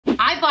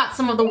bought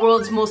some of the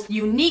world's most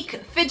unique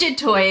fidget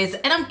toys,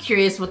 and I'm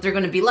curious what they're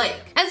gonna be like.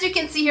 As you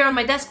can see here on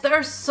my desk, there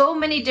are so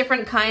many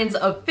different kinds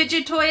of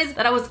fidget toys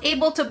that I was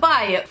able to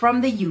buy from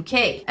the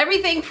UK.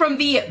 Everything from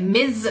the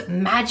Ms.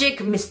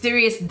 Magic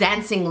Mysterious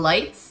Dancing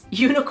Lights,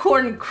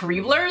 unicorn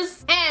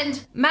creeblers,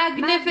 and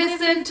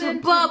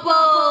magnificent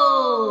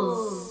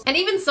bubbles! And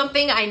even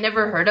something I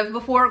never heard of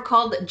before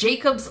called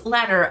Jacob's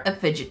Ladder, a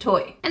fidget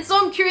toy. And so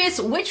I'm curious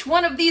which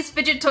one of these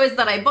fidget toys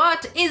that I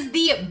bought is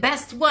the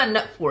best one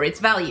for its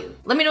value.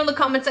 Let me know in the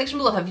comment section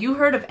below, have you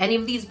heard of any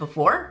of these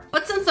before?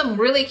 But since I'm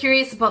really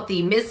curious about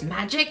the Ms.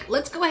 Magic,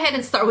 let's go ahead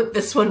and start with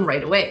this one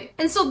right away.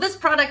 And so this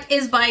product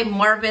is by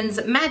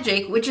Marvin's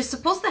Magic, which is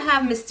supposed to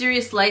have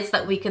mysterious lights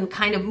that we can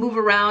kind of move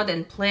around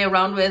and play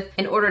around with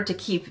in order to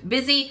keep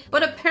busy.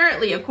 But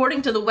apparently,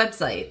 according to the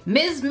website,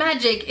 Ms.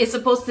 Magic is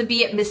supposed to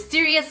be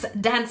mysterious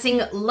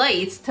dancing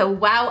lights to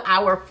wow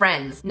our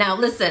friends. Now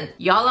listen,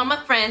 y'all are my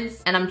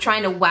friends and I'm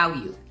trying to wow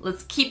you.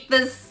 Let's keep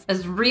this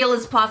as real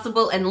as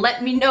possible and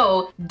let me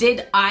know,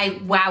 did I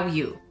wow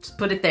you? Just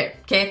put it there,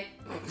 okay?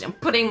 I'm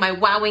putting my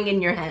wowing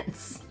in your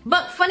hands.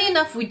 But funny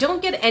enough, we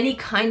don't get any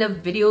kind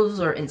of videos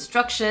or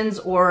instructions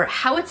or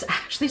how it's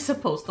actually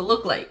supposed to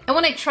look like. And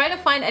when I try to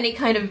find any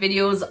kind of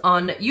videos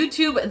on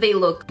YouTube, they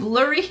look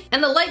blurry.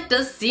 And the light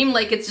does seem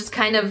like it's just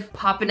kind of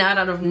popping out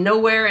of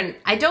nowhere. And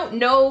I don't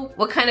know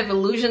what kind of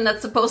illusion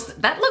that's supposed to,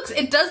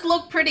 it does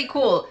look pretty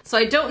cool. So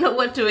I don't know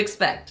what to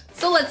expect.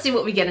 So let's see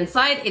what we get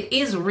inside. It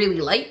is really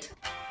light.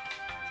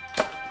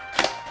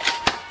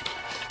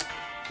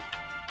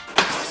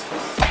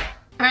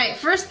 Alright,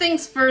 first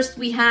things first,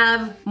 we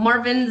have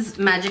Marvin's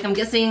Magic. I'm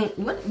guessing,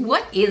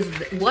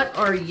 what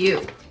are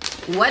you?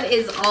 What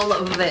is all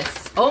of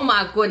this? Oh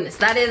my goodness,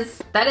 that is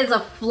a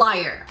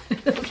flyer.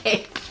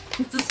 Okay,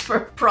 this is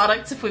for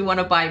products if we want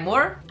to buy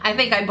more. I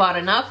think I bought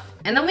enough.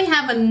 And then we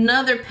have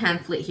another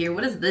pamphlet here.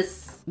 What is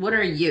this? What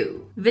are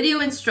you? Video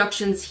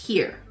instructions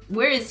here.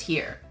 Where is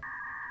here?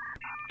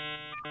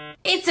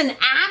 It's an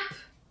app?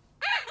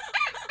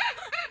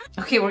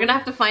 Okay, we're gonna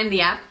have to find the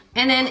app.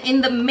 And then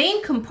in the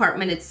main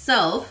compartment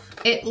itself,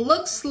 it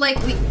looks like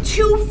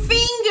two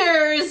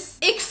fingers!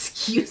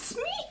 Excuse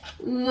me?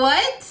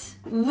 What?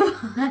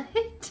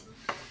 What?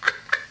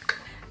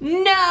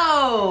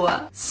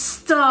 No!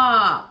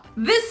 Stop!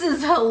 This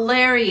is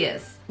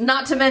hilarious.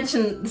 Not to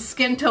mention the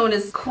skin tone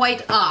is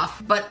quite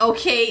off, but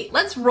okay,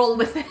 let's roll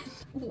with it.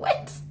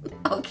 What?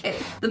 Okay.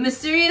 The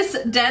Mysterious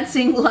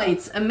Dancing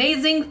Lights.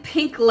 Amazing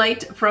pink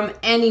light from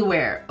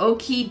anywhere.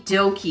 Okie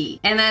dokie.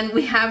 And then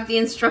we have the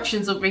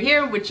instructions over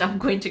here, which I'm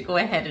going to go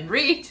ahead and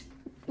read.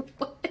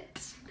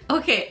 What?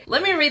 Okay,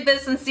 let me read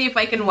this and see if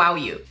I can wow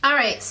you.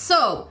 Alright,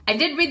 so I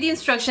did read the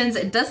instructions.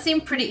 It does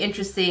seem pretty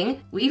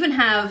interesting. We even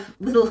have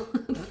little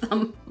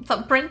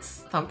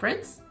thumbprints.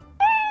 Thumbprints?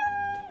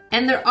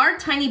 And there are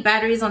tiny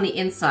batteries on the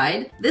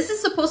inside. This is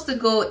supposed to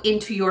go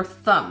into your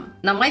thumb.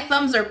 Now my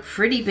thumbs are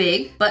pretty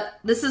big, but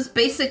this is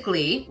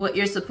basically what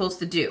you're supposed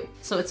to do.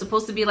 So it's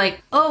supposed to be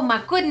like, oh my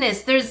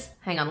goodness,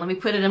 hang on, let me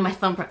put it in my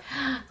thumbprint.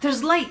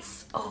 There's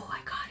lights. Oh, I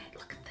got it,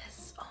 look at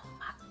this. Oh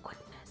my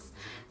goodness.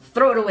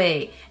 Throw it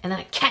away, and then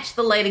I catch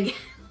the light again.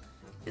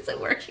 Is it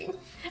working?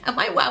 Am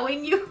I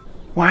wowing you?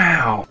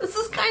 Wow. This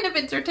is kind of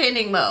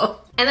entertaining though.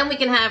 And then we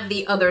can have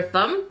the other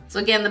thumb. So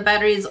again, the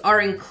batteries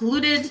are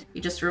included.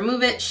 You just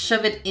remove it,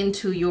 shove it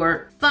into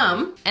your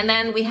thumb. And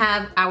then we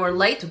have our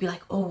light to be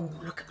like, oh,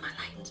 look at my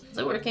light. Is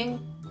it working?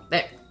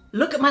 There.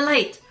 Look at my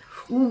light.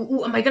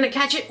 Ooh, am I gonna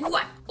catch it?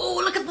 What? Oh,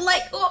 look at the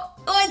light. Oh,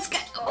 it's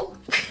got, oh.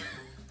 Is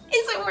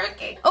it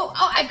working? Oh,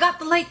 I got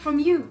the light from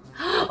you.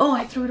 Oh,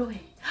 I threw it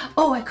away.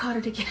 Oh, I caught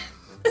it again.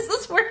 Is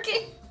this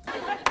working?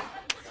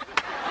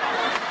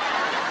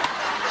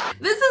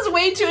 This is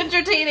way too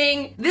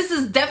entertaining. This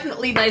is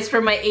definitely nice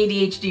for my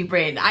ADHD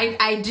brain.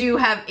 I do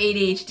have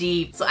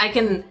ADHD, so I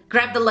can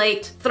grab the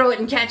light, throw it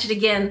and catch it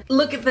again.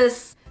 Look at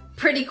this,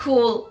 pretty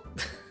cool.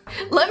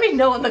 Let me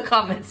know in the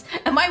comments.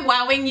 Am I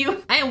wowing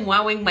you? I am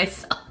wowing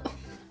myself.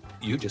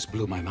 You just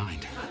blew my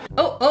mind.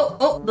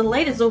 Oh, the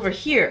light is over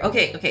here.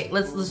 Okay,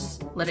 let's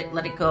just let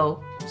it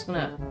go. I'm just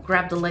gonna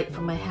grab the light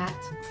from my hat,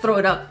 throw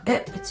it up.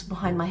 It's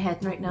behind my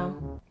head right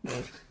now.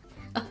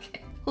 Okay.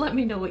 Let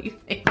me know what you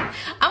think.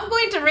 I'm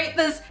going to rate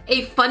this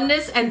a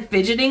funness and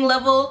fidgeting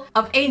level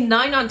of a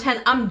 9 on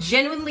 10. I'm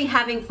genuinely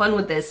having fun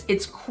with this.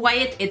 It's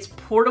quiet, it's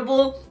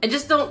portable. I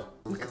just don't,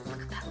 look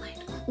at that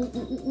light.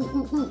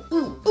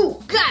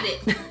 Ooh, got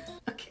it.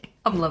 Okay,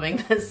 I'm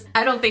loving this.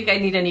 I don't think I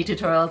need any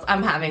tutorials.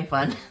 I'm having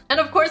fun.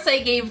 And of course I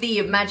gave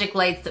the magic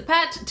lights to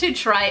Pat to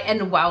try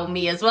and wow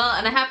me as well.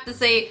 And I have to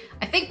say,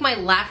 I think my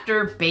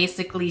laughter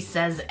basically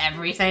says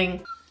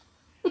everything.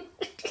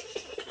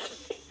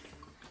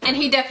 And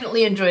he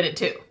definitely enjoyed it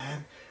too.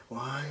 And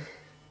 1,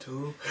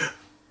 2,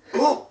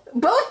 oh!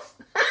 Both?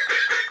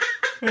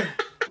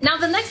 Now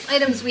the next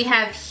items we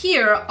have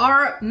here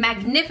are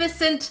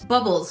magnificent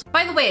bubbles.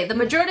 By the way, the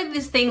majority of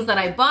these things that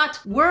I bought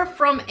were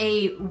from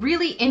a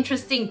really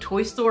interesting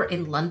toy store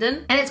in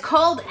London, and it's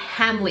called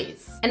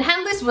Hamleys. And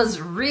Hamleys was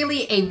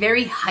really a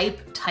very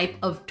hype type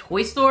of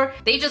toy store.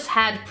 They just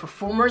had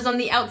performers on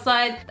the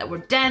outside that were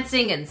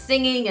dancing and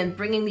singing and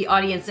bringing the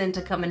audience in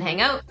to come and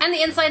hang out. And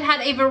the inside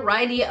had a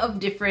variety of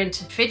different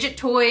fidget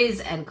toys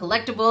and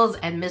collectibles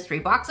and mystery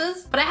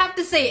boxes. But I have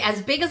to say,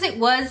 as big as it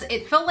was,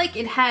 it felt like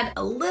it had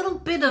a little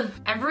bit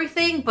of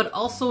everything, but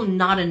also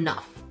not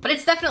enough. But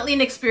it's definitely an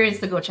experience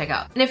to go check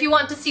out. And if you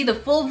want to see the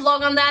full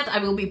vlog on that, I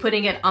will be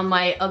putting it on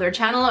my other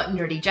channel,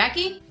 Nerdy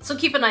Jackie, so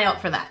keep an eye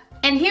out for that.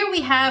 And here we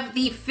have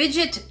the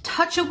Fidget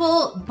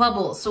touchable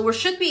bubbles. So we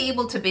should be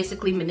able to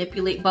basically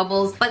manipulate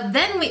bubbles, but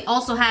then we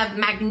also have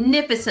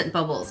magnificent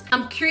bubbles.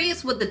 I'm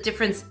curious what the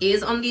difference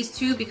is on these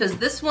two because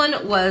this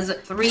one was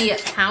 3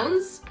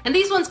 pounds and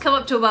these ones come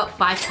up to about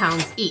 5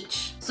 pounds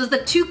each. So is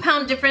the 2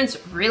 pound difference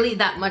really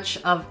that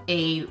much of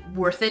a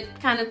worth it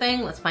kind of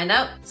thing? Let's find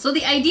out. So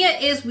the idea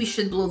is we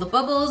should blow the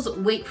bubbles,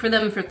 wait for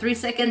them for 3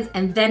 seconds,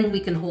 and then we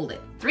can hold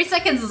it. 3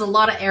 seconds is a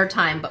lot of air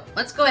time, but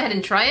let's go ahead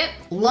and try it.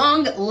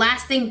 Long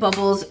lasting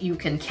bubbles you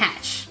can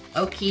catch.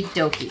 Okie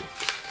dokie.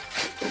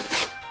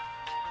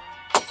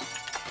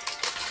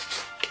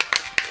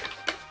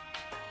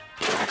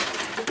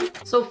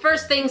 So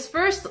first things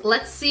first,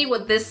 let's see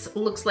what this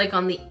looks like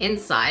on the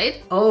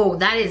inside. Oh,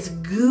 that is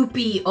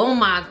goopy. Oh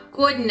my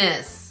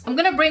goodness. I'm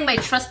gonna bring my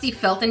trusty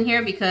felt in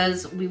here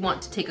because we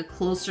want to take a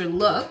closer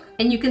look.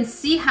 And you can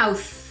see how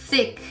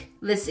thick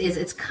this is.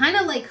 It's kind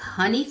of like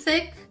honey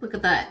thick. Look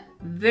at that.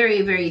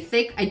 Very, very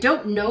thick. I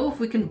don't know if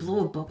we can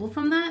blow a bubble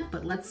from that,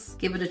 but let's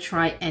give it a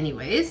try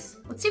anyways.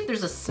 Let's see if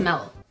there's a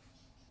smell.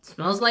 It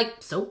smells like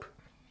soap.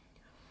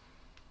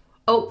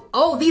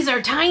 Oh, these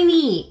are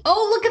tiny.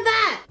 Oh, look at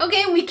that.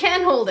 Okay, we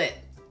can hold it.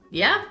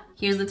 Yeah,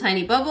 here's the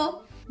tiny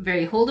bubble.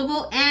 Very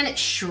holdable and it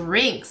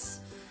shrinks.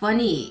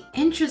 Funny,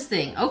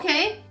 interesting.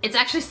 Okay, it's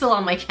actually still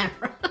on my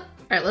camera. All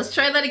right, let's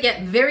try that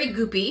again. Very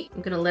goopy.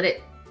 I'm gonna let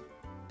it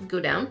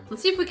go down.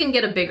 Let's see if we can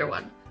get a bigger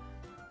one.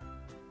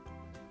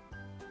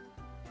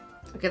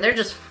 Okay, they're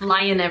just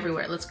flying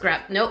everywhere. Let's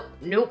grab,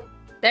 nope.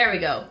 There we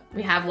go.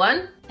 We have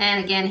one.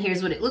 And again,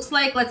 here's what it looks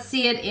like. Let's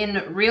see it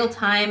in real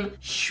time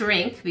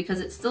shrink because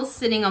it's still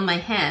sitting on my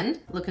hand.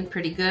 Looking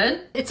pretty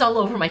good. It's all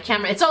over my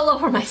camera. It's all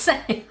over my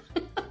setting.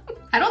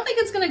 I don't think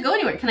it's gonna go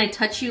anywhere. Can I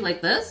touch you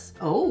like this?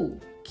 Oh,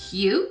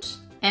 cute.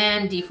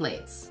 And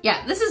deflates.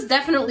 Yeah, this is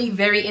definitely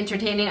very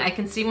entertaining. I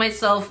can see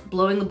myself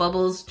blowing the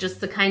bubbles just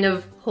to kind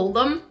of hold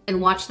them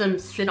and watch them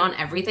sit on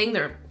everything.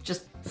 They're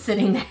just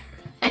sitting there.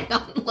 Hang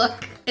on,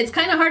 look. It's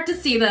kind of hard to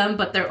see them,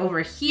 but they're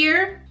over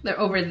here, they're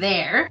over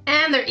there,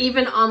 and they're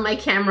even on my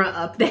camera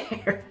up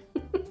there.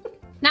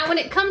 Now, when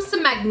it comes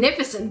to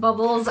magnificent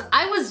bubbles,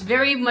 I was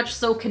very much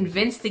so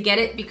convinced to get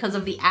it because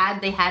of the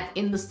ad they had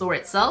in the store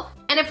itself.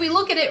 And if we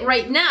look at it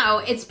right now,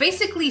 it's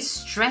basically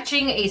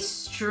stretching a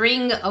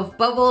string of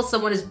bubbles.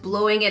 Someone is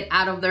blowing it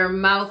out of their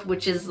mouth,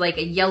 which is like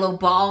a yellow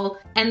ball.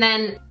 And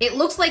then it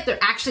looks like they're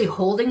actually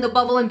holding the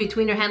bubble in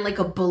between their hand like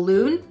a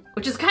balloon,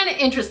 which is kind of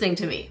interesting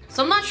to me.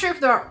 So I'm not sure if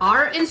there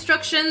are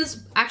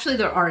instructions. Actually,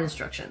 there are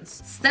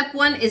instructions. Step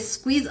 1 is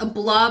squeeze a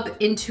blob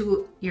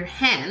into your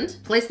hand.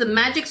 Place the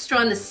magic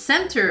straw in the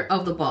center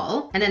of the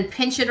ball and then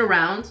pinch it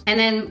around and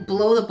then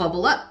blow the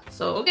bubble up.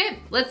 So, okay,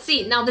 let's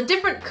see. Now the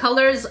different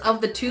colors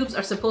of the tubes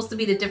are supposed to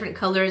be the different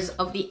colors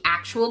of the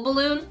actual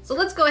balloon. So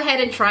let's go ahead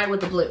and try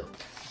with the blue.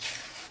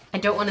 I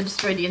don't want to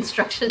destroy the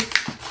instructions.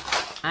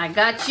 I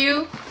got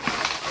you.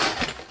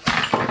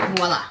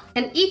 Voila.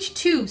 And each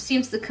tube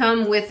seems to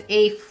come with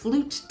a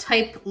flute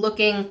type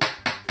looking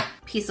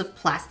piece of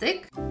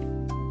plastic.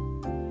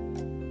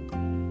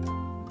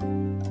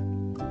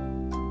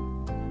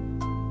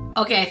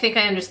 Okay, I think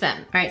I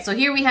understand. All right, so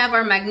here we have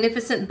our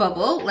magnificent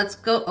bubble. Let's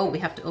go, oh, we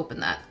have to open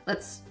that.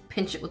 Let's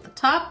pinch it with the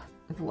top.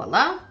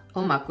 Voila.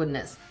 Oh my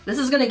goodness. This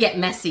is gonna get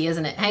messy,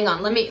 isn't it? Hang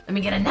on, let me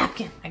get a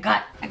napkin. I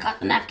got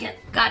the napkin,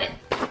 got it.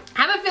 I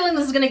have a feeling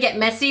this is gonna get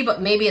messy,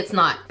 but maybe it's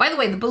not. By the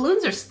way, the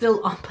balloons are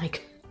still on my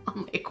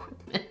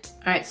equipment.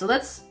 All right, so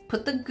let's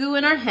put the goo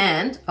in our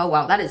hand. Oh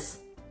wow, that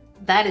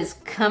is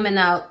coming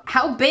out.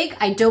 How big?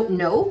 I don't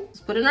know. Let's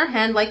put it in our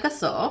hand like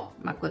so.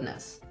 My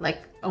goodness.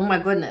 Like, oh my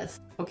goodness.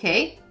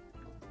 Okay,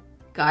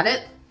 got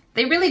it.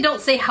 They really don't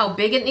say how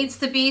big it needs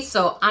to be,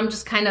 so I'm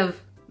just kind of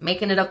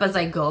making it up as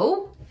I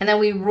go. And then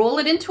we roll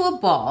it into a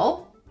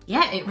ball.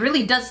 Yeah, it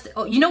really does.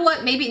 Oh, you know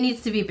what? Maybe it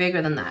needs to be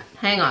bigger than that.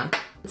 Hang on.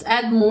 Let's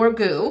add more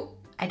goo.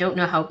 I don't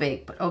know how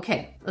big, but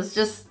okay. Let's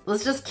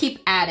just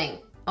keep adding.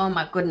 Oh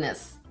my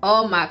goodness.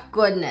 Oh my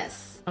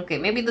goodness. Okay,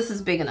 maybe this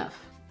is big enough.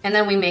 And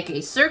then we make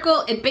a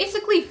circle. It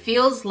basically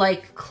feels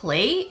like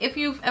clay if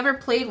you've ever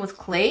played with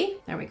clay.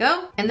 There we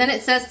go. And then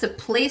it says to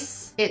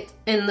place it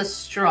in the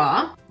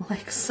straw,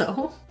 like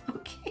so.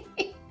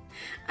 Okay.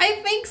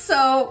 I think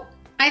so.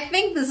 I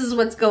think this is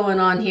what's going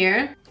on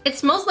here. It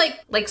smells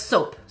like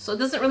soap, so it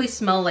doesn't really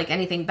smell like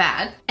anything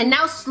bad. And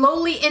now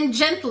slowly and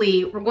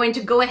gently, we're going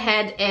to go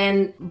ahead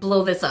and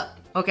blow this up.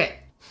 Okay.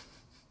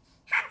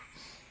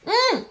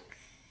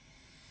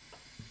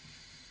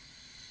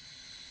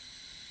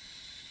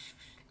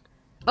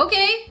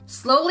 Okay,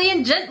 slowly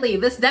and gently.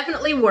 This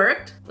definitely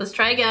worked. Let's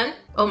try again.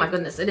 Oh my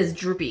goodness, it is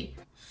droopy.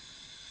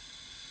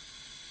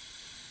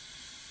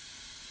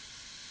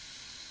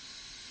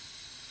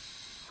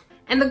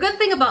 And the good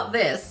thing about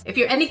this, if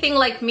you're anything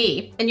like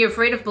me and you're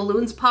afraid of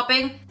balloons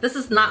popping, this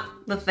is not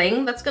the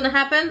thing that's gonna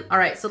happen. All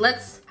right, so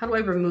let's, how do I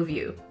remove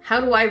you?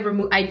 How do I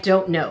remove, I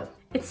don't know.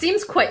 It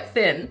seems quite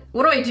thin.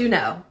 What do I do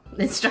now?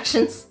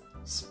 Instructions.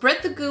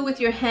 Spread the goo with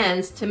your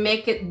hands to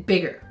make it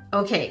bigger.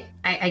 Okay,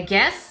 I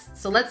guess.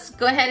 So let's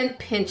go ahead and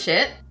pinch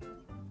it.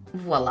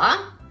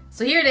 Voila.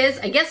 So here it is.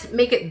 I guess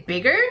make it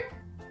bigger.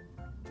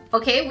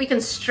 Okay, we can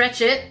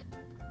stretch it.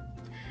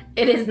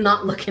 It is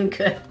not looking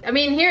good. I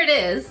mean, here it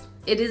is.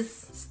 It is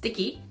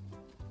sticky.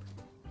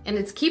 And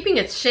it's keeping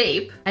its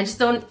shape. I just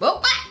don't,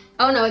 oh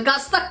no, it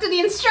got stuck to the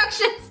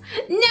instructions.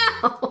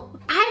 No.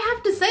 I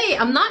have to say,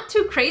 I'm not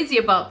too crazy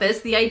about this.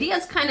 The idea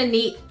is kind of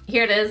neat.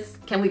 Here it is.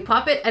 Can we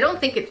pop it? I don't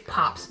think it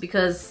pops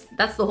because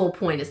that's the whole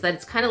point, is that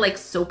it's kind of like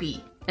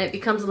soapy and it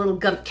becomes a little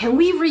gum. Can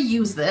we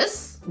reuse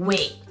this?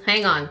 Wait,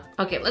 hang on.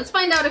 Okay, let's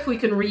find out if we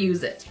can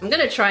reuse it. I'm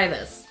gonna try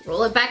this.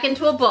 Roll it back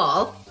into a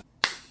ball.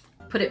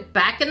 Put it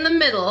back in the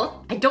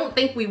middle. I don't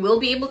think we will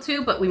be able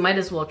to, but we might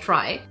as well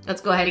try.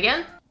 Let's go ahead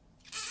again.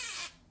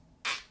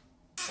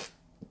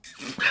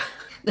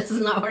 This is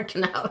not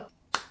working out.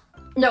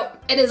 No,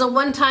 it is a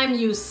one-time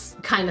use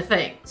kind of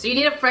thing. So you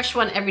need a fresh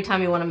one every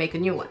time you want to make a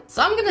new one.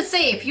 So I'm gonna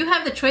say, if you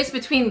have the choice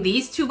between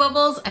these two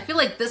bubbles, I feel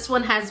like this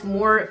one has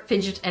more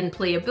fidget and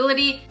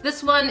playability.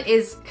 This one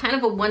is kind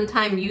of a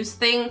one-time use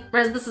thing,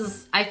 whereas this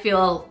is, I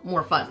feel,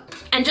 more fun.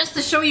 And just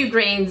to show you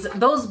grains,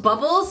 those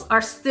bubbles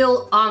are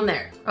still on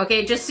there,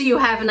 okay? Just so you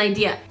have an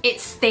idea. It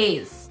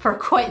stays for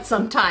quite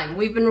some time.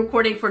 We've been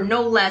recording for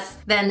no less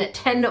than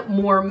 10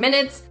 more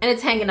minutes and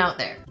it's hanging out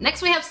there.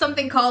 Next we have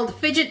something called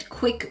Fidget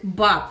Quick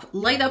Bop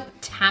Light Up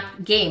Tap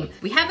Game.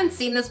 We haven't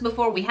seen this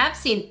before. We have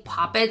seen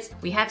Pop-Its,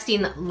 we have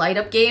seen light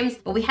up games,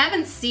 but we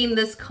haven't seen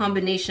this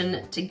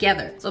combination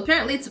together. So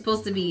apparently it's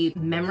supposed to be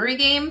memory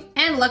game,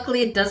 and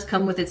luckily it does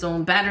come with its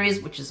own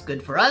batteries, which is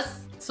good for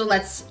us. So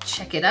let's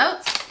check it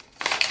out.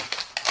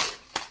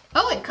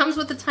 Oh, it comes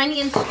with a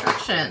tiny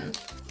instruction.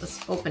 Let's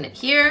open it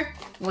here.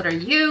 What are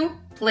you?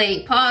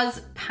 Play,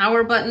 pause,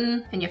 power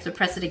button, and you have to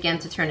press it again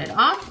to turn it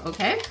off,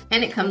 okay?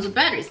 And it comes with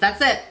batteries, that's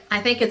it. I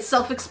think it's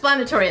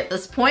self-explanatory at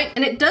this point,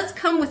 and it does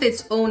come with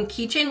its own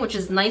keychain, which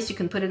is nice. You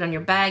can put it on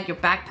your bag, your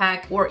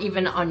backpack, or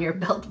even on your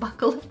belt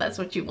buckle if that's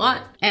what you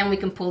want. And we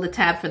can pull the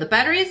tab for the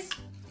batteries.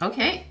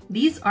 Okay,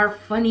 these are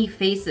funny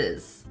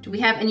faces. Do we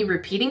have any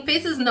repeating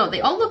faces? No,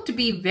 they all look to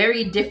be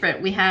very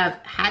different. We have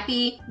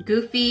happy,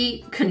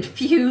 goofy,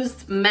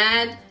 confused,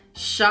 mad,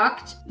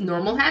 shocked,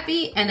 normal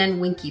happy, and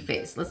then winky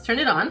face. Let's turn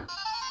it on.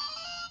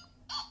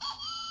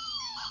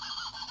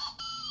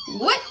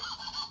 What?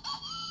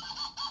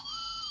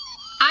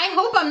 I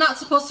hope I'm not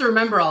supposed to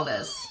remember all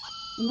this.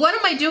 What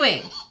am I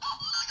doing?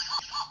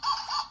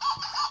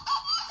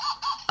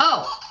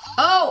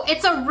 Oh,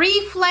 it's a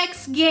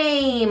reflex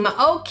game.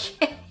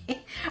 Okay.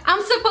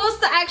 I'm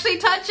supposed to actually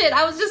touch it.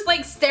 I was just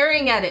like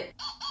staring at it.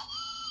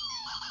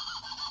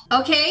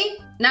 Okay,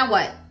 now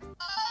what?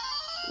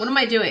 What am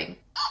I doing?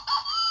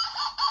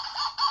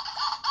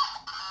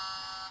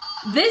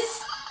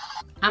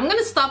 I'm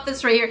gonna stop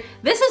this right here.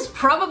 This is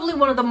probably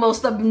one of the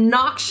most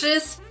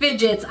obnoxious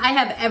fidgets I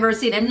have ever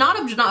seen, and not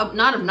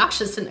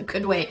obnoxious in a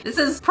good way. This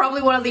is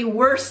probably one of the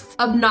worst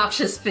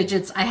obnoxious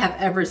fidgets I have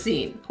ever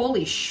seen.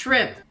 Holy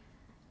shrimp.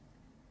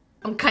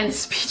 I'm kind of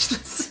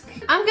speechless.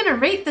 I'm gonna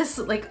rate this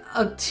like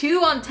a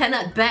 2 on 10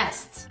 at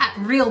best, at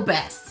real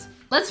best.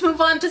 Let's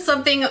move on to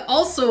something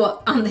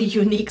also on the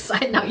unique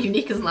side. Now,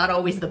 unique is not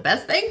always the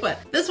best thing, but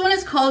this one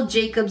is called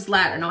Jacob's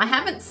Ladder. Now, I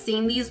haven't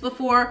seen these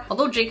before.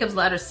 Although Jacob's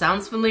Ladder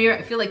sounds familiar,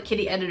 I feel like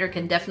Kitty Editor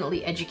can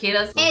definitely educate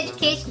us.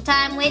 Education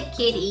time with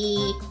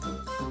Kitty.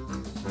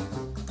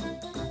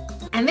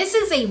 And this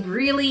is a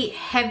really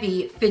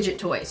heavy fidget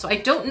toy, so I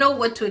don't know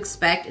what to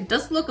expect. It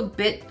does look a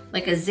bit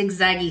like a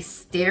zigzaggy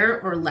stair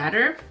or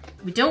ladder.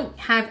 We don't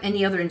have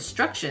any other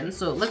instructions,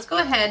 so let's go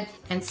ahead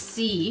and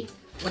see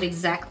what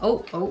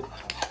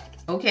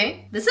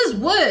okay. This is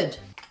wood.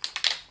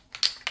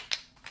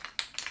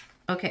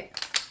 Okay.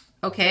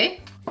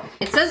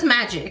 It says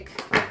magic.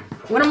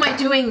 What am I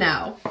doing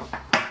now?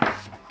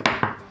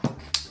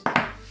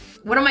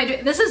 What am I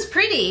doing? This is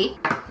pretty.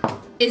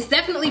 It's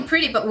definitely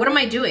pretty, but what am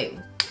I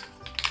doing?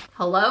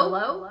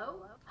 Hello?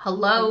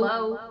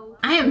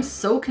 I am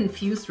so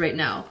confused right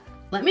now.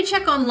 Let me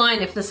check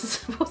online if this is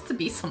supposed to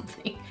be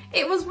something.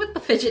 It was with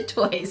the fidget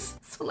toys.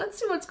 So let's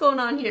see what's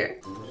going on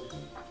here.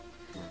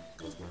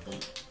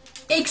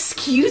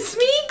 Excuse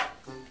me?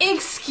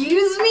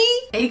 Excuse me?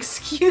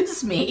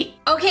 Excuse me?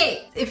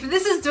 Okay, if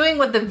this is doing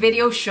what the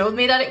video showed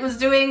me that it was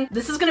doing,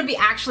 this is gonna be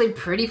actually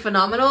pretty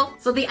phenomenal.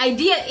 So the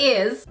idea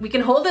is, we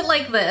can hold it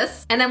like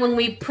this, and then when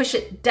we push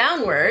it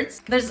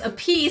downwards, there's a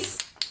piece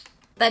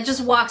that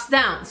just walks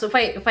down. So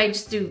if I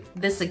just do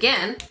this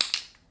again,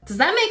 does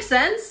that make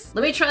sense?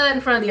 Let me try that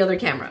in front of the other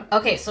camera.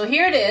 Okay, so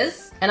here it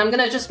is, and I'm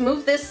gonna just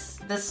move this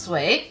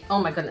way.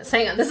 Oh my goodness,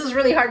 hang on. This is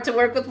really hard to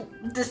work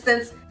with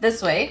distance.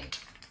 This way.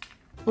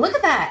 Look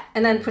at that.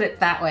 And then put it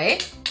that way.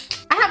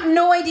 I have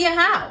no idea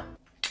how.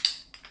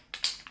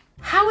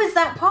 How is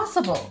that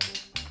possible?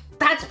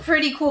 That's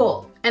pretty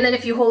cool. And then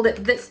if you hold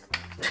it this,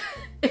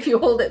 if you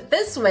hold it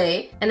this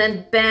way and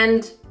then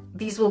bend,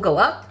 these will go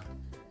up,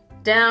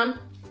 down,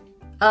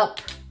 up,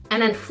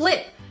 and then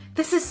flip.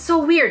 This is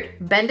so weird.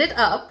 Bend it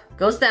up,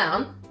 goes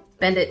down,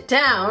 bend it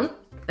down,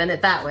 bend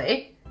it that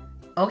way.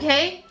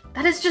 Okay,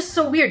 that is just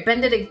so weird.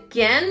 Bend it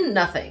again,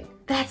 nothing.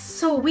 That's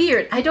so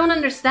weird. I don't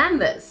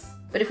understand this.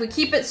 But if we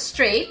keep it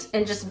straight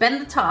and just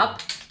bend the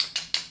top,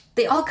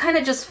 they all kind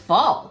of just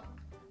fall.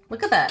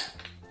 Look at that.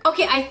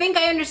 Okay, I think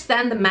I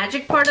understand the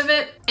magic part of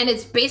it, and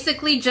it's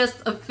basically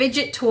just a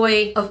fidget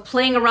toy of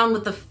playing around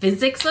with the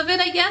physics of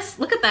it, I guess.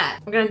 Look at that.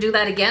 We're gonna do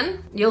that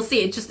again. You'll see,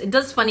 it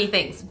does funny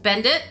things.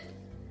 Bend it,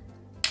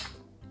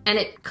 and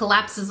it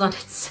collapses on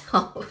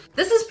itself.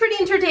 This is pretty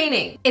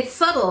entertaining. It's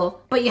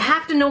subtle, but you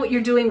have to know what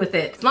you're doing with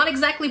it. It's not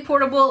exactly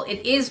portable,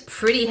 it is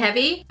pretty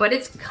heavy, but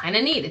it's kind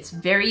of neat. It's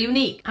very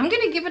unique. I'm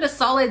gonna give it a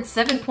solid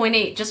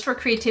 7.8 just for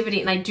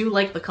creativity, and I do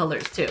like the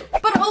colors too.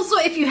 But also,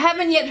 if you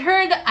haven't yet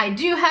heard, I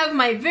do have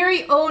my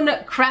very own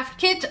craft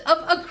kit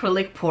of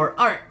acrylic pour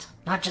art.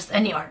 Not just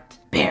any art,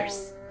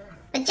 bears.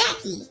 But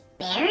Jackie,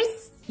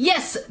 bears?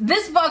 Yes,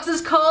 this box is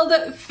called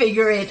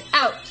Figure It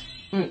Out.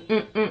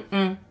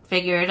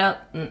 Figure it out.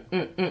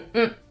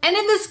 And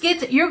in this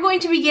kit, you're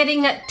going to be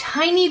getting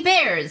tiny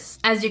bears.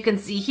 As you can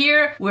see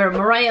here, where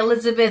Mariah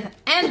Elizabeth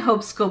and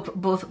Hope Scope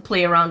both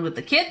play around with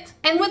the kit.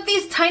 And with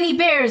these tiny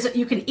bears,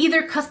 you can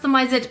either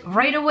customize it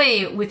right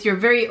away with your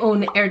very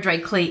own air dry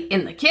clay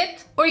in the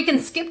kit, or you can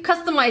skip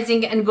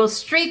customizing and go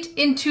straight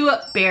into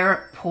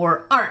bear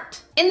pour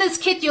art. In this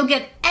kit, you'll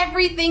get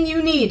everything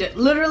you need,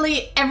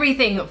 literally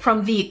everything,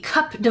 from the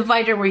cup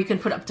divider where you can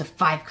put up to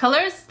 5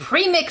 colors,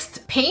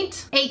 pre-mixed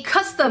paint, a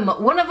custom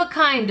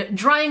one-of-a-kind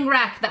drying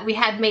rack that we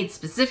had made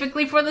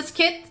specifically for this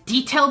kit,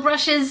 detail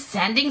brushes,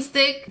 sanding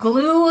stick,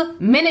 glue,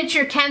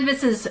 miniature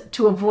canvases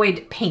to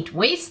avoid paint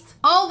waste,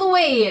 all the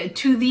way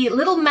to the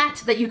little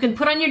mat that you can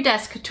put on your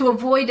desk to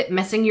avoid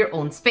messing your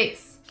own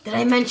space. Did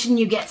I mention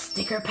you get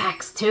sticker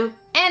packs too?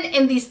 And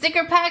in these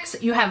sticker packs,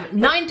 you have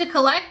 9 to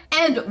collect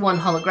and 1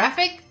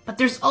 holographic, but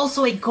there's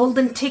also a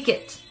golden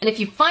ticket. And if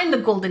you find the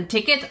golden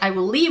ticket, I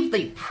will leave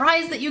the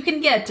prize that you can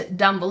get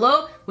down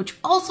below, which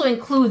also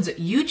includes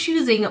you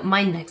choosing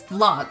my next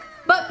vlog.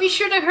 But be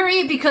sure to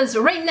hurry because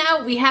right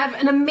now we have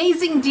an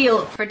amazing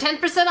deal for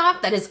 10%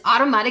 off that is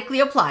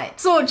automatically applied.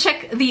 So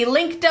check the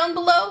link down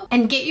below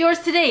and get yours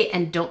today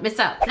and don't miss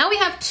out. Now we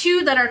have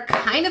 2 that are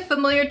kind of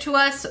familiar to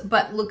us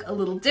but look a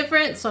little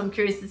different, so I'm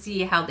curious to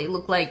see how they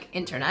look like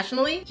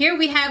internationally. Here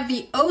we have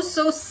the Oh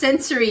So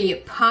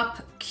Sensory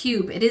Pop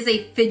Cube. It is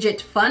a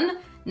fidget fun.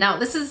 Now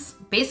this is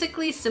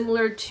basically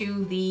similar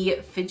to the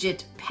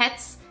Fidget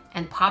Pets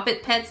and Pop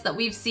It Pets that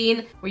we've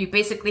seen, where you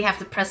basically have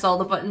to press all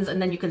the buttons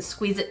and then you can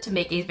squeeze it to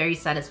make a very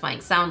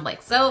satisfying sound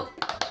like so.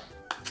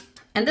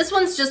 And this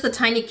one's just a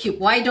tiny cube.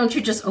 Why don't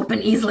you just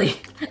open easily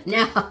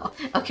now?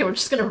 Okay, we're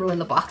just gonna ruin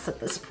the box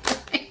at this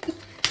point.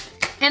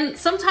 And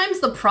sometimes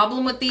the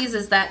problem with these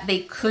is that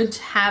they could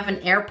have an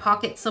air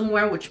pocket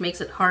somewhere, which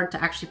makes it hard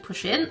to actually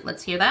push in.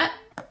 Let's hear that.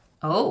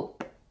 Oh.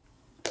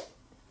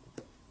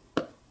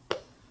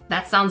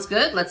 That sounds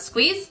good. Let's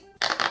squeeze.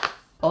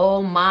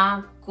 Oh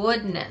my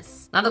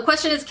goodness. Now the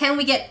question is, can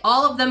we get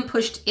all of them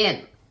pushed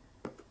in?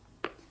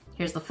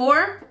 Here's the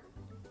 4,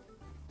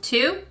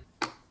 2,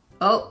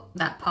 oh,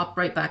 that popped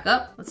right back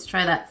up. Let's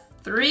try that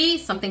 3,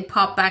 something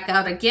popped back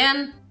out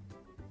again.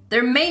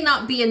 There may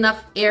not be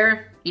enough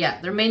air,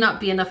 there may not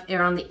be enough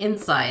air on the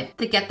inside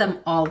to get them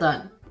all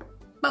done.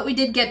 But we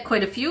did get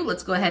quite a few.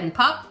 Let's go ahead and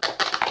pop.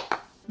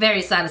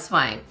 Very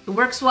satisfying. It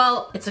works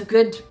well. It's a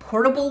good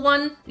portable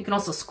one. You can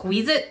also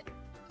squeeze it.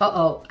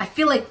 Uh-oh, I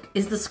feel like,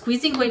 is the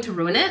squeezing going to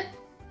ruin it?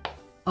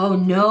 Oh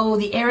no,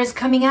 the air is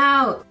coming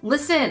out.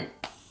 Listen.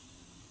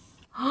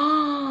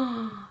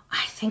 Oh,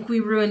 I think we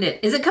ruined it.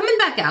 Is it coming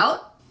back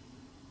out?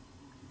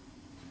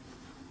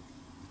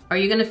 Are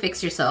you gonna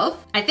fix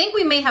yourself? I think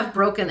we may have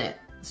broken it.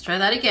 Let's try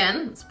that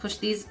again. Let's push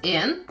these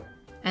in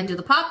and do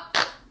the pop.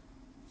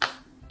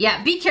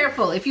 Yeah, be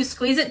careful. If you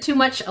squeeze it too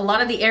much, a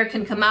lot of the air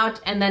can come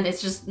out and then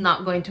it's just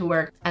not going to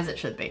work as it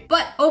should be.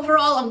 But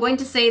overall, I'm going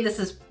to say this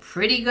is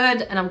pretty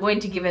good and I'm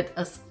going to give it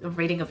a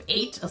rating of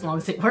 8 as long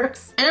as it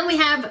works. And then we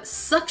have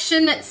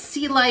Suction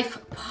Sea Life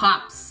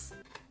Pops.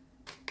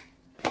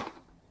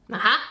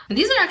 And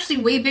these are actually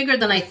way bigger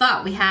than I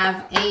thought. We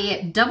have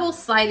a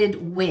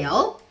double-sided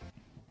whale.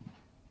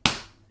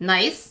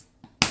 Nice.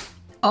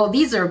 Oh,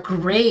 these are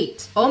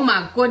great. Oh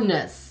my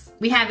goodness.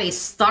 We have a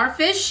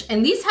starfish,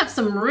 and these have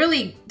some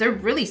they're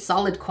really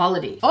solid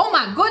quality. Oh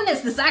my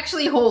goodness, this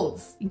actually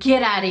holds.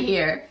 Get out of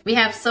here. We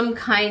have some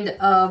kind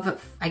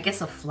of, I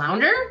guess, a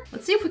flounder.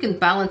 Let's see if we can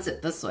balance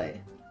it this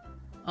way.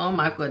 Oh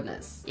my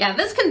goodness. Yeah,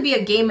 this can be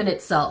a game in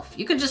itself.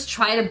 You could just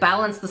try to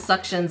balance the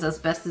suctions as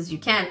best as you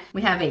can.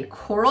 We have a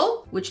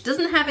coral, which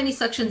doesn't have any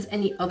suctions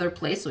any other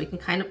place, so we can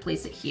kind of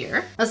place it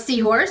here. A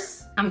seahorse.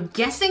 I'm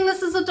guessing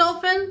this is a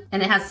dolphin,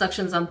 and it has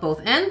suctions on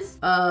both ends.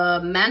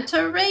 A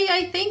manta ray,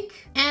 I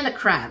think, and a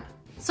crab.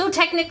 So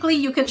technically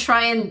you can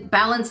try and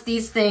balance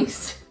these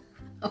things.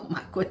 Oh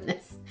my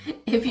goodness.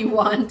 If you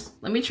want.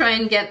 Let me try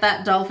and get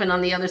that dolphin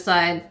on the other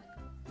side.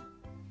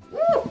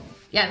 Woo!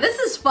 Yeah, this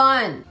is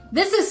fun.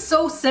 This is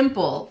so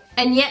simple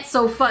and yet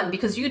so fun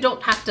because you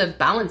don't have to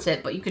balance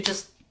it, but you could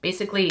just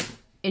basically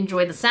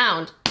enjoy the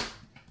sound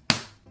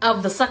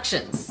of the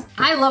suctions.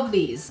 I love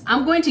these.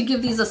 I'm going to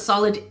give these a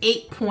solid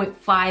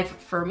 8.5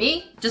 for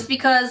me, just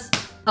because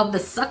of the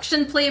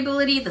suction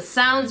playability, the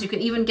sounds. You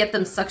can even get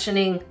them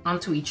suctioning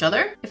onto each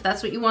other if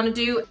that's what you want to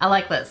do. I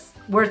like this.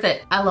 Worth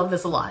it. I love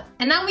this a lot.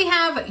 And now we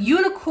have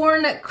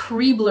Unicorn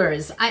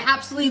Creeblers. I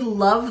absolutely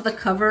love the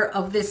cover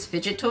of this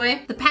fidget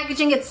toy. The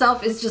packaging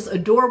itself is just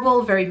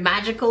adorable, very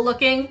magical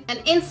looking.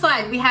 And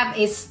inside we have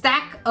a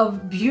stack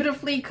of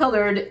beautifully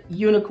colored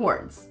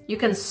unicorns. You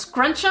can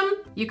scrunch them,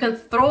 you can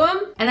throw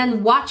them, and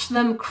then watch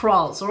them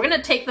crawl. So we're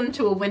gonna take them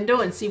to a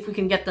window and see if we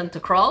can get them to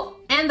crawl.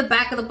 And the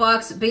back of the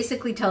box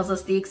basically tells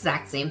us the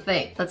exact same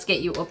thing. Let's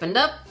get you opened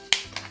up.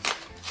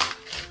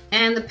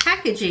 And the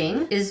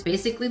packaging is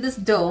basically this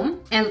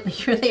dome, and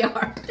here they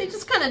are. They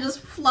just kind of just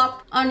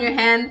flop on your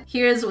hand.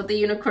 Here's what the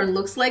unicorn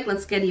looks like.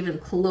 Let's get even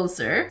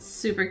closer.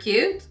 Super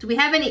cute. Do we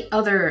have any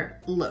other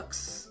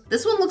looks?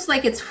 This one looks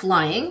like it's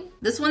flying.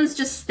 This one's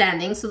just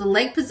standing, so the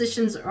leg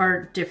positions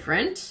are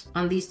different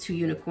on these two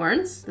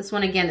unicorns. This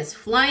one again is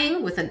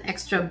flying with an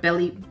extra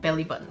belly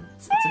button.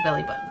 It's a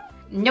belly button.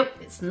 Nope,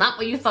 it's not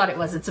what you thought it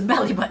was. It's a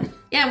belly button.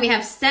 Yeah, and we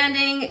have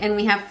standing and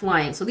we have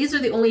flying. So these are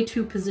the only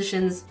two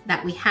positions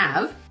that we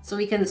have. So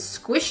we can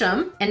squish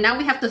them, and now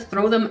we have to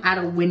throw them at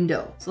a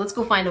window. So let's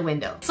go find a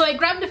window. So I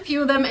grabbed a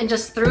few of them and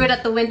just threw it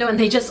at the window, and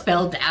they just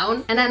fell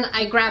down. And then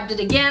I grabbed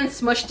it again,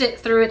 smushed it,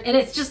 threw it, and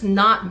it's just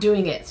not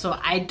doing it. So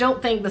I don't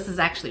think this is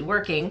actually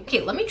working. Okay,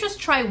 let me just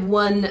try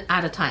one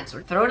at a time. So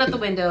throw it at the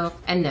window,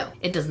 and no,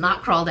 it does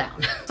not crawl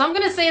down. So I'm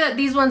gonna say that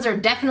these ones are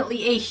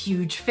definitely a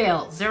huge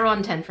fail. 0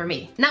 on 10 for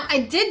me. Now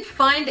I did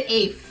find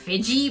a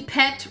Fidget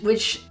pet,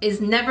 which is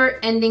never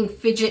ending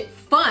fidget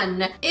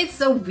fun. It's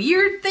a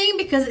weird thing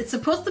because it's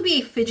supposed to be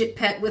a fidget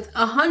pet with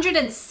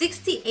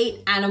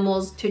 168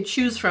 animals to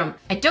choose from.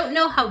 I don't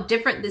know how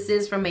different this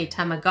is from a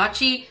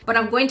Tamagotchi, but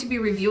I'm going to be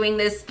reviewing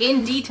this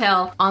in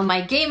detail on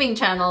my gaming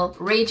channel,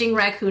 Raging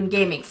Raccoon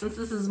Gaming, since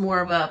this is more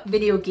of a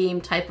video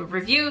game type of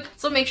review.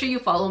 So make sure you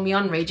follow me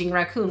on Raging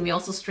Raccoon. We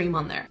also stream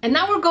on there. And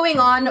now we're going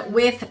on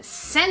with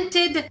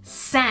Scented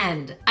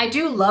Sand. I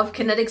do love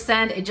kinetic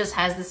sand. It just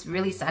has this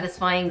really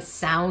satisfying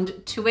sound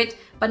to it.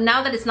 But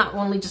now that it's not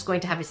only just going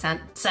to have a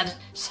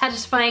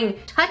satisfying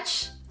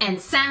touch and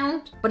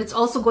sound, but it's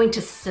also going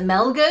to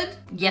smell good.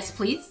 Yes,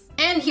 please.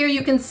 And here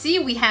you can see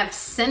we have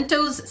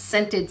Sento's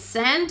Scented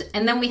Sand,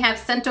 and then we have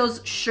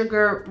Sento's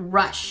Sugar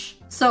Rush.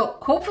 So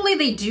hopefully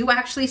they do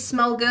actually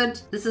smell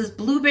good. This is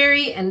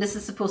blueberry, and this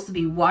is supposed to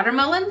be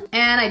watermelon.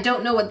 And I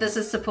don't know what this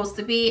is supposed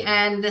to be,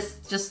 and this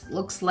just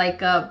looks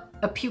like a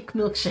puke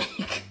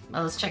milkshake.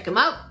 Now let's check them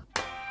out.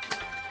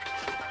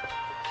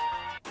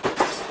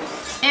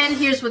 And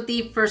here's what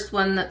the first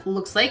one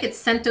looks like. It's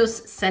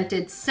Sento's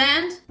Scented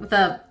Sand with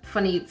a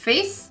funny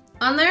face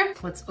on there.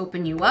 Let's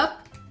open you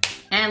up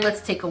and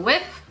let's take a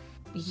whiff.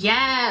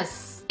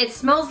 Yes! It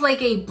smells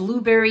like a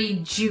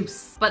blueberry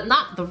juice, but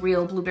not the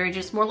real blueberry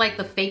juice, more like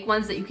the fake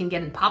ones that you can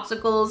get in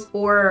popsicles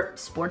or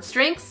sports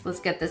drinks.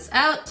 Let's get this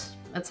out.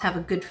 Let's have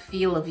a good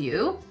feel of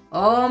you.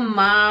 Oh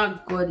my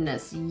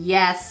goodness.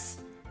 Yes,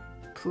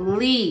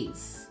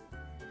 please.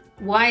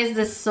 Why is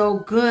this so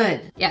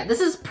good? Yeah,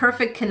 this is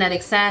perfect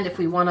kinetic sand if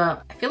we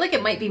wanna, I feel like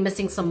it might be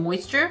missing some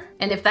moisture.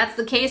 And if that's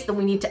the case, then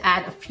we need to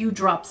add a few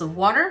drops of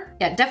water.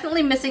 Yeah,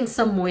 definitely missing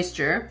some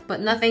moisture,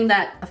 but nothing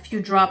that a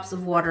few drops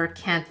of water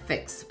can't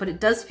fix. But it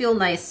does feel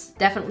nice,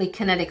 definitely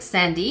kinetic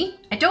sandy.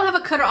 I don't have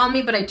a cutter on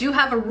me, but I do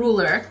have a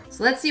ruler.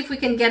 So let's see if we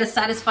can get a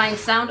satisfying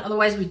sound.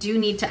 Otherwise we do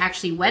need to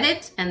actually wet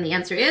it. And the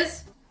answer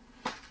is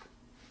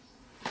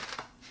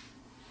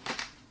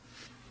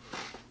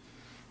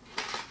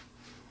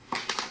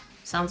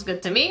sounds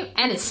good to me,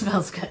 and it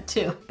smells good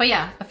too. But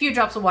yeah, a few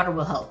drops of water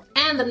will help.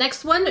 And the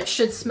next one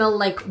should smell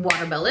like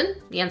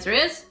watermelon. The answer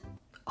is,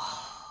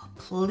 oh,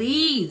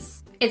 please.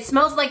 It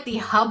smells like the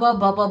Hubba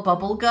Bubba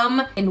bubble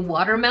gum in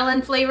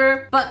watermelon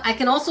flavor, but I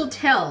can also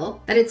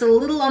tell that it's a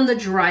little on the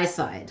dry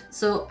side.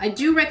 So I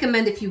do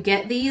recommend if you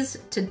get these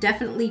to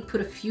definitely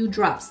put a few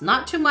drops,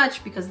 not too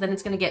much because then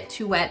it's gonna get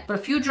too wet, but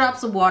a few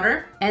drops of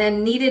water and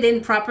then knead it in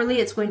properly.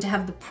 It's going to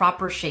have the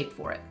proper shape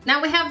for it. Now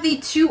we have the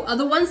two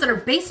other ones that are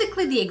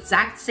basically the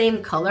exact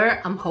same color,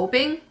 I'm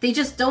hoping. They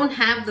just don't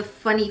have the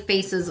funny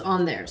faces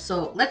on there.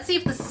 So let's see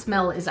if the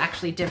smell is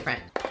actually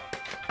different.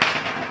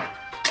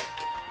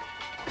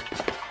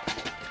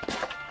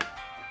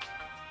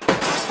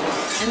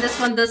 And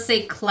this one does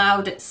say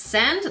Cloud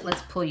Sand.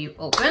 Let's pull you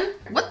open.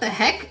 What the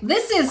heck?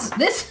 This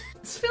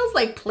feels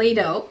like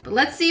Play-Doh. But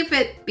let's see if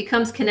it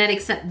becomes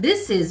kinetic sand.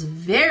 This is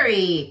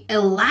very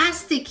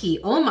elasticy.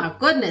 Oh my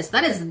goodness.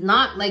 That is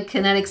not like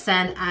kinetic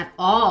sand at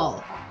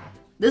all.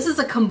 This is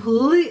a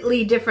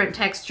completely different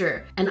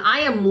texture, and I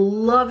am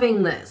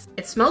loving this.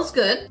 It smells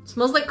good. It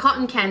smells like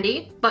cotton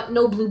candy, but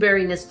no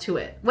blueberryness to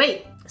it.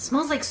 Wait,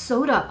 smells like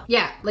soda.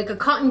 Yeah, like a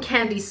cotton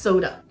candy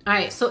soda. All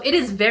right, so it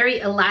is very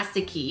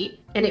elasticy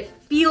and it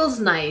feels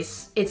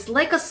nice. It's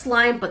like a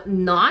slime, but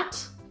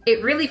not.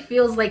 It really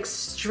feels like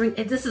string.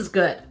 This is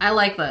good. I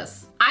like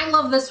this. I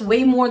love this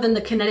way more than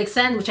the kinetic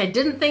sand, which I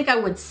didn't think I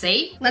would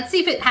say. Let's see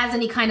if it has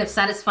any kind of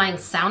satisfying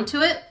sound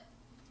to it.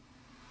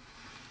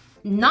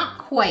 Not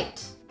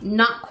quite.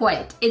 Not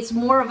quite. It's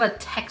more of a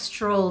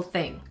textural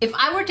thing. If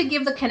I were to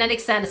give the kinetic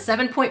sand a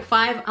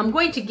 7.5, I'm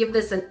going to give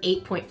this an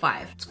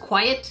 8.5. It's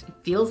quiet, it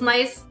feels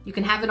nice. You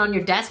can have it on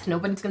your desk,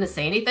 nobody's gonna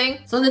say anything.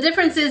 So the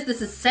difference is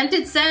this is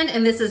scented sand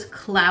and this is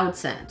cloud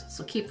sand.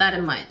 So keep that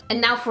in mind. And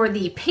now for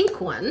the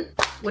pink one,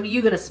 what are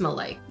you gonna smell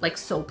like? Like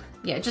soap.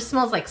 Yeah, it just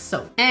smells like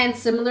soap. And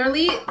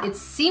similarly, it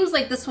seems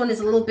like this one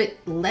is a little bit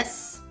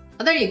less.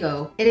 Oh, there you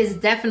go. It is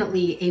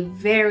definitely a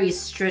very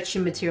stretchy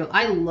material.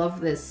 I love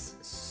this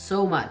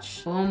so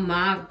much. Oh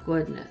my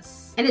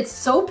goodness. And it's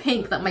so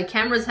pink that my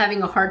camera's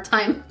having a hard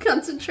time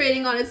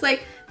concentrating on it. It's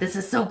like, this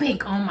is so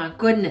pink. Oh my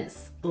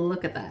goodness.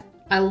 Look at that.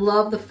 I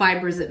love the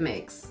fibers it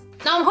makes.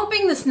 Now I'm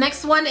hoping this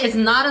next one is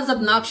not as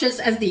obnoxious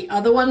as the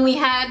other one we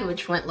had,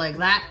 which went like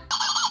that.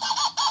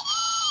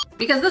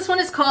 Because this one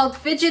is called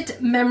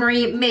Fidget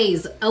Memory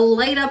Maze, a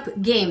light up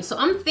game. So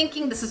I'm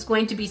thinking this is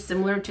going to be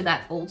similar to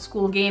that old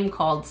school game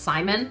called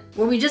Simon,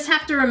 where we just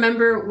have to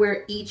remember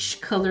where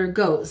each color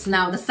goes.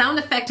 Now the sound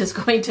effect is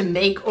going to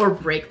make or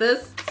break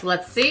this. So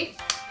let's see.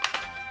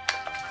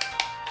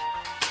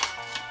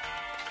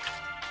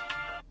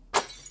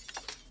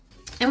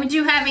 And we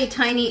do have a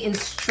tiny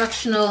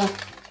instructional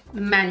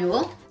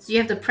manual. So you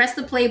have to press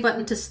the play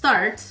button to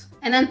start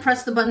and then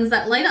press the buttons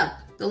that light up.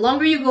 The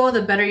longer you go,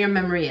 the better your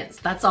memory is.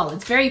 That's all.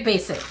 It's very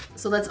basic.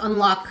 So let's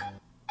unlock.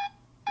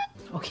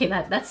 Okay,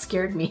 that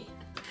scared me.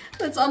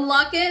 Let's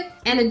unlock it.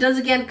 And it does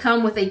again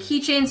come with a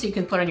keychain so you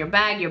can put on your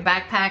bag, your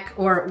backpack,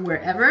 or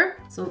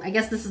wherever. So I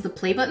guess this is the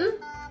play button.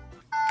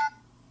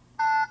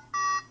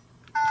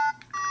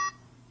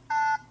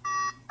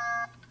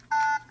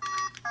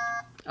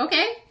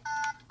 Okay.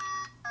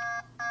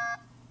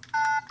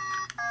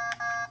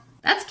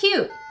 That's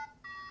cute.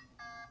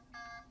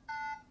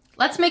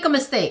 Let's make a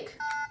mistake.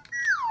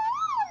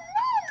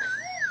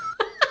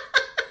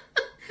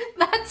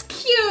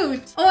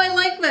 Oh, I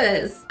like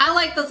this. I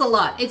like this a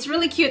lot. It's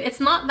really cute. It's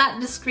not that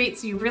discreet,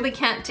 so you really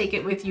can't take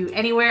it with you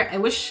anywhere. I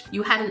wish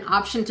you had an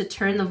option to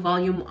turn the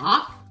volume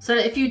off, so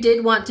that if you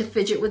did want to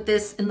fidget with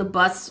this in the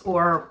bus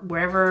or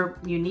wherever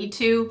you need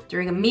to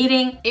during a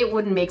meeting, it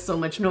wouldn't make so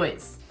much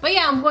noise. But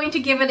yeah, I'm going to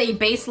give it a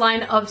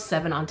baseline of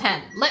 7 on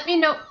 10. Let me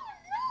know.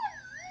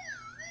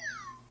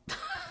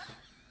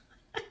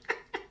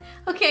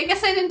 Okay, I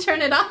guess I didn't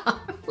turn it off.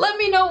 Let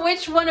me know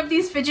which one of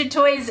these fidget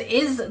toys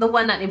is the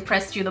one that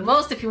impressed you the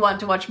most. If you want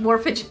to watch more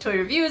fidget toy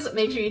reviews,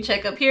 make sure you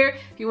check up here.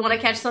 If you want to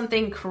catch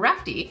something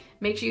crafty,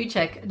 make sure you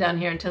check down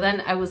here. Until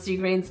then, I will see you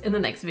grains in the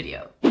next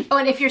video. Oh,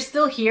 and if you're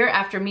still here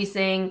after me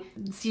saying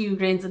see you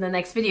grains in the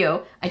next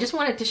video, I just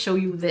wanted to show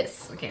you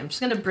this. Okay, I'm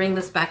just gonna bring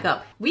this back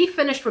up. We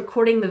finished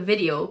recording the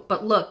video,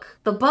 but look,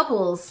 the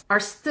bubbles are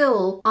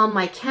still on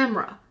my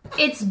camera.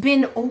 It's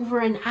been over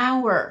an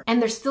hour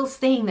and they're still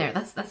staying there.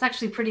 That's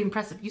actually pretty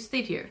impressive. You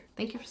stayed here.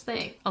 Thank you for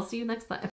staying. I'll see you next time.